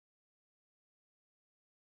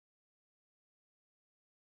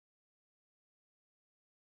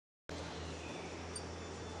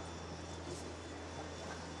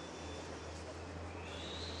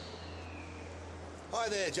Hi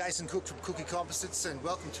there, Jason Cook from Cookie Composites, and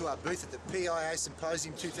welcome to our booth at the PIA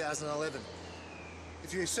Symposium 2011.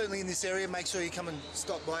 If you're certainly in this area, make sure you come and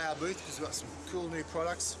stop by our booth because we've got some cool new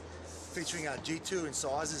products featuring our G2 in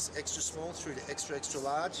sizes extra small through to extra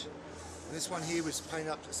large. And this one here was painted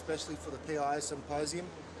up especially for the PIA Symposium.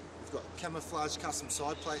 We've got camouflage custom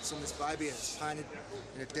side plates on this baby, and it's painted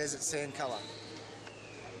in a desert sand colour.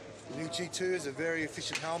 The new G2 is a very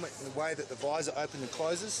efficient helmet in the way that the visor opens and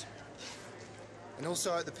closes. And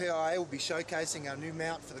also at the PIA we'll be showcasing our new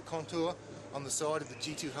mount for the contour on the side of the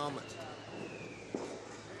G2 helmet.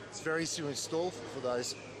 It's very easy to install for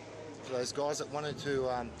those guys that wanted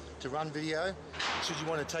to run video. Should you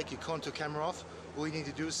want to take your contour camera off, all you need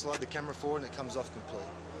to do is slide the camera forward and it comes off complete.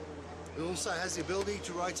 It also has the ability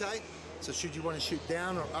to rotate, so should you want to shoot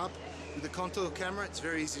down or up with the contour camera, it's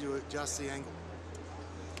very easy to adjust the angle.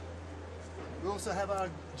 We also have our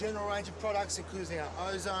general range of products, including our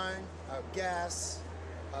ozone, our gas,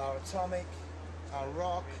 our atomic, our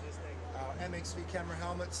rock, our MXV camera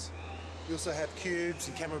helmets. We also have cubes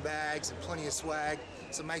and camera bags and plenty of swag,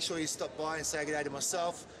 so make sure you stop by and say good day to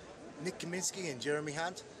myself, Nick Kaminsky and Jeremy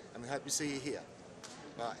Hunt, and we hope to see you here.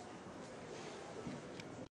 Bye.